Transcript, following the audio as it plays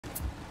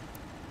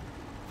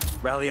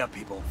Rally up,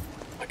 people.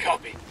 I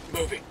copy.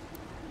 Moving.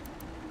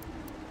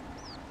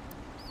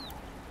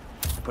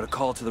 Put a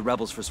call to the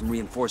rebels for some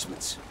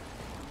reinforcements.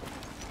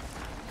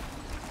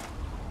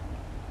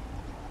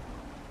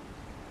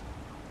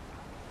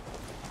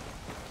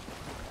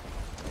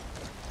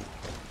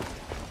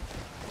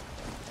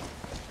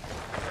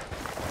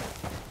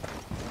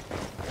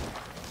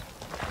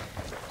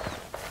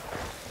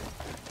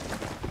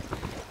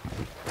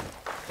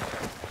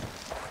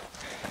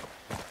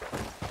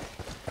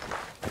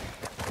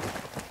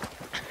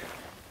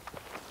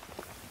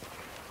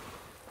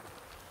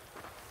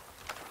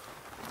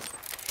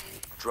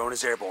 Drone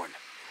is airborne.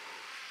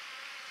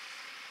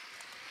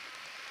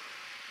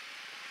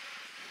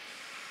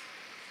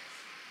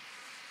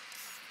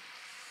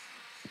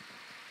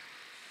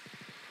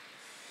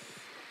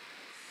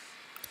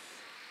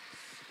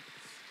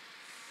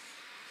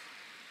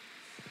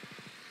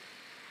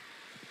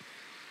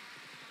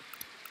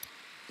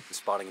 I'm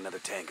spotting another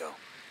tango.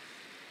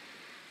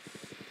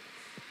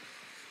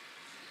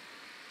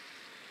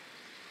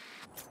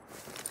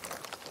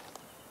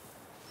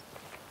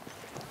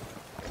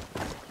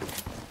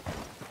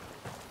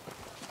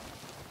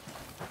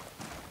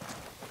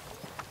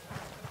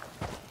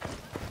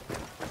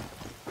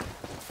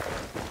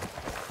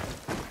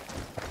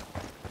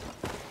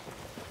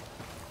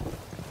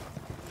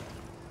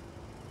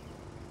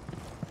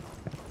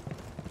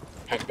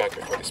 Hang back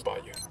before they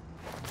spot you.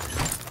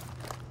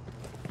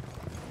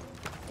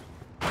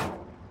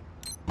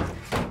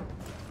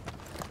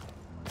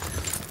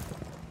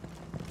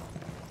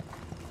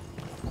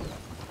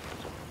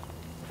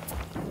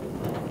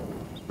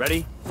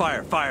 Ready?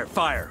 Fire, fire,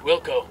 fire!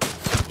 Wilco.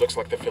 Looks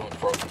like they're feeling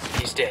frozen.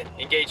 He's dead.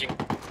 Engaging.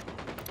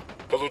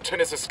 The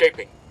lieutenant's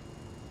escaping.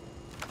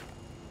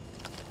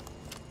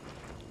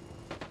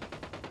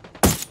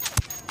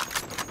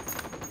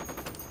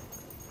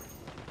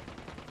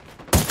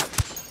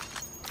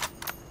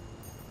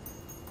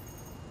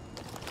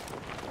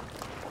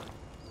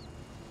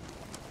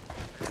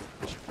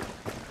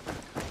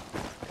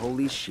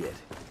 Holy shit.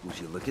 Would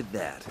you look at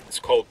that? It's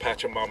called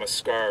Pachamama's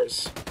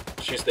scars.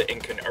 She's the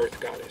Incan earth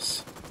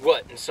goddess.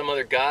 What, and some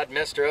other god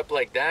messed her up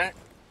like that?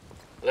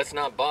 Let's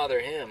not bother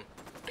him.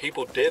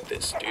 People did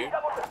this, dude.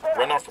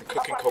 Run off from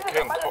cooking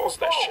cocaine caused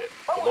that shit.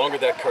 The longer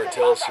that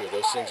cartel's here,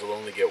 those things will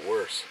only get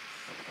worse.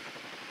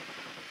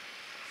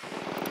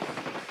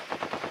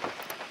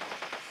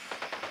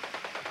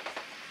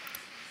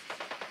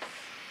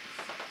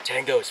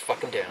 Tango is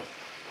fucking down.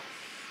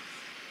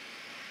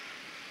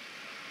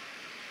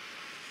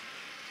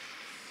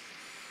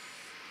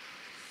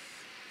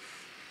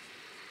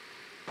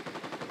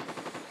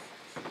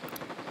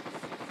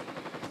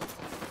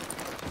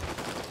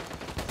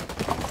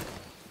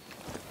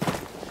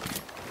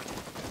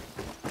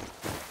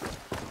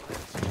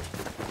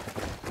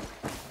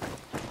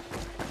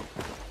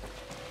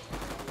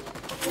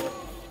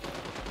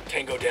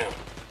 Tango down.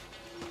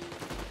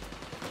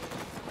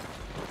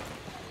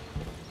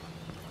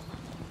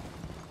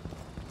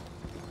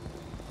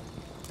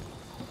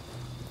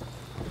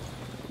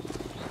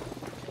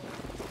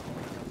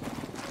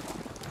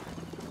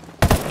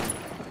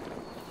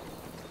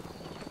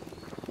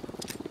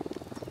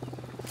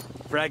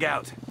 Frag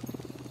out.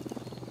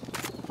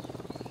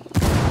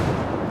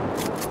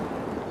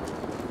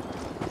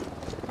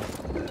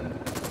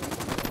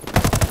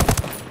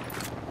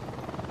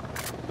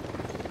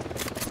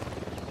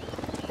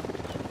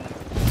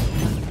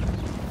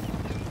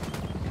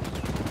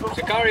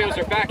 Sicarios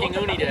are backing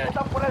Unidad.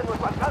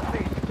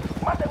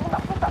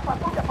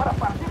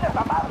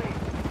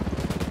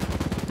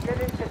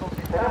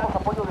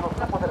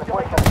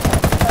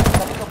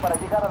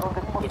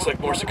 Looks like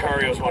more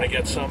Sicarios want to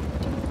get some.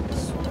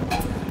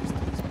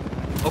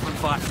 Open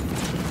fire.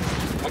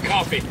 A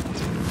copy.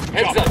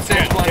 Heads up,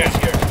 Santa Blanca's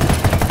here.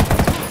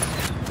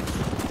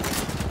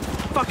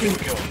 Fucking Here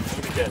we go.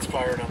 Unidad's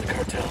firing on the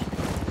cartel.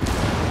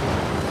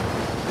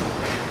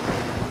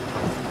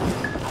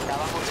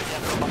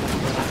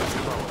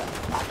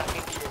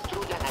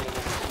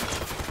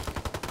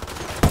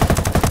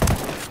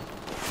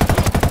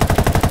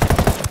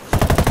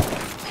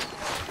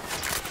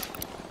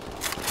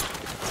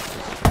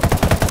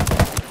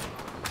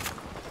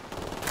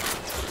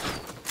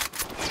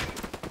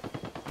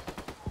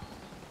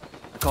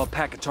 Call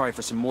Pacatari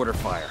for some mortar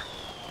fire.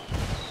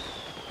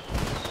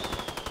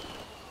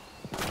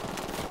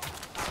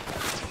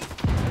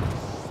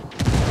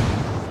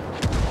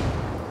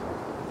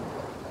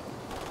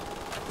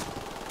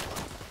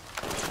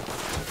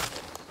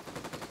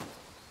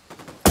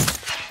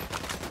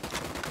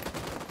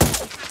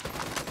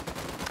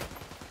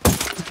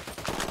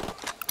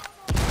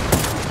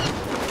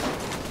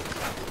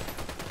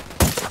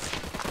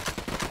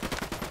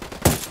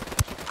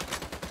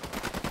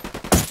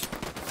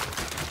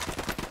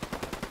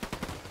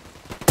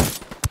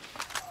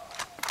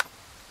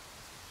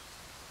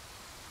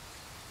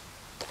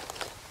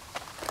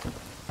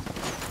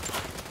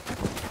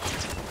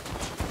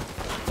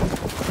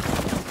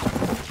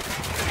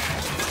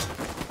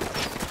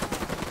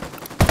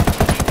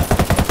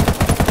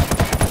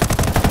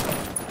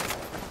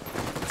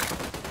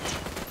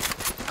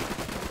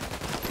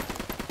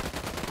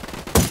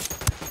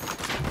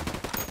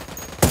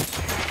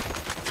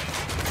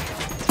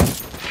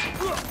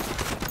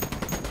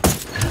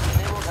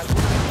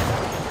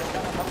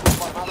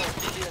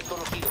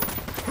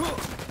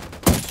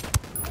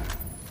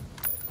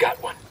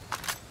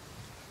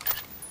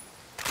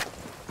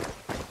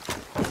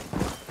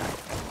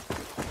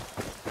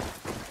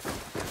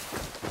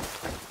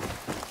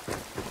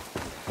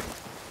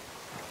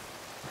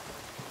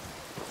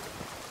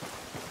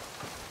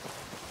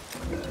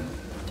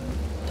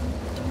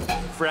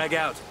 frag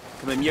out.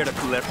 Come mierda,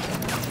 culero.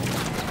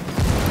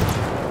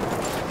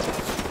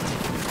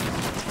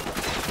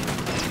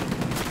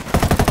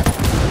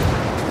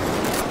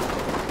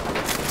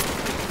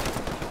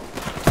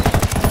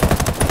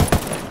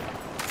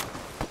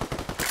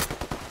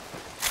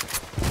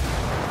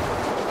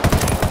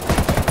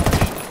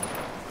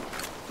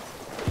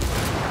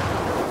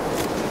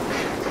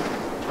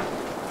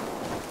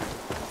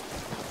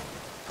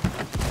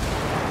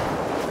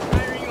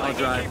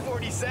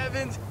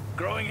 AK-47s,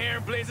 growing hair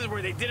in places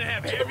where they didn't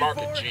have hair To the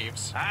market, before.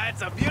 Jeeves.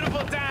 It's a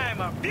beautiful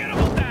time, a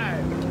beautiful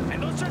time.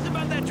 And don't stress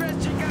about that dress,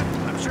 chica.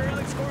 I'm sure it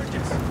looks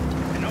gorgeous.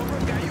 And over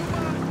in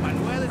Cayuba,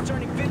 Manuel is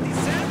turning 57.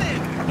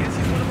 Guess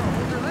he's one of our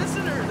older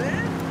listeners, eh?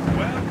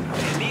 Well,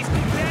 feliz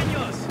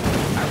cumpleaños.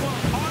 I want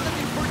all of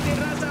you birthday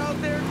raza out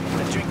there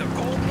to drink a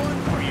cold one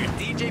for your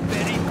DJ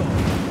Perico.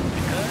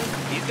 Because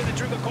he's gonna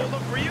drink a cold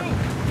one for you.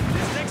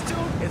 This next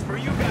tune is for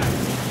you guys.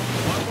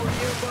 One more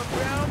year above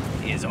ground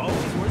is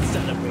always worth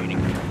celebrating.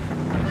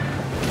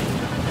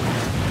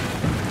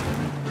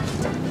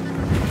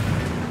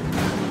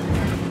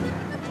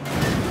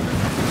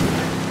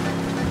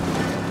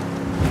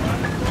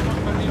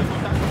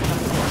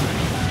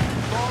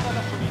 Todas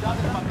las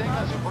unidades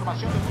mantengan su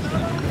información de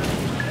búsqueda.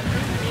 El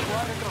enemigo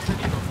ha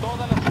retrocedido.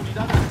 Todas las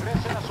unidades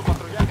regresen a su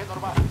patrullaje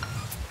normal.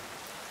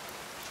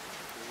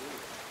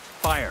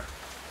 Fire.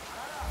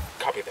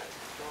 Copy that.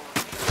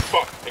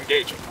 Fuck,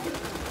 engaging.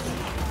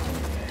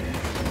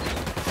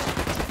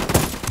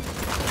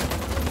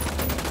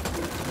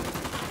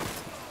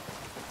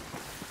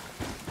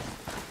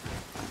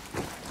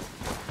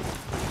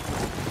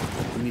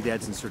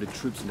 Unidad's inserted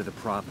troops into the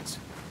province.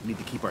 We need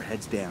to keep our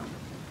heads down.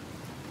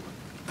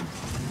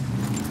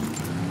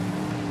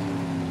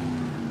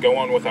 Go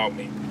on without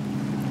me.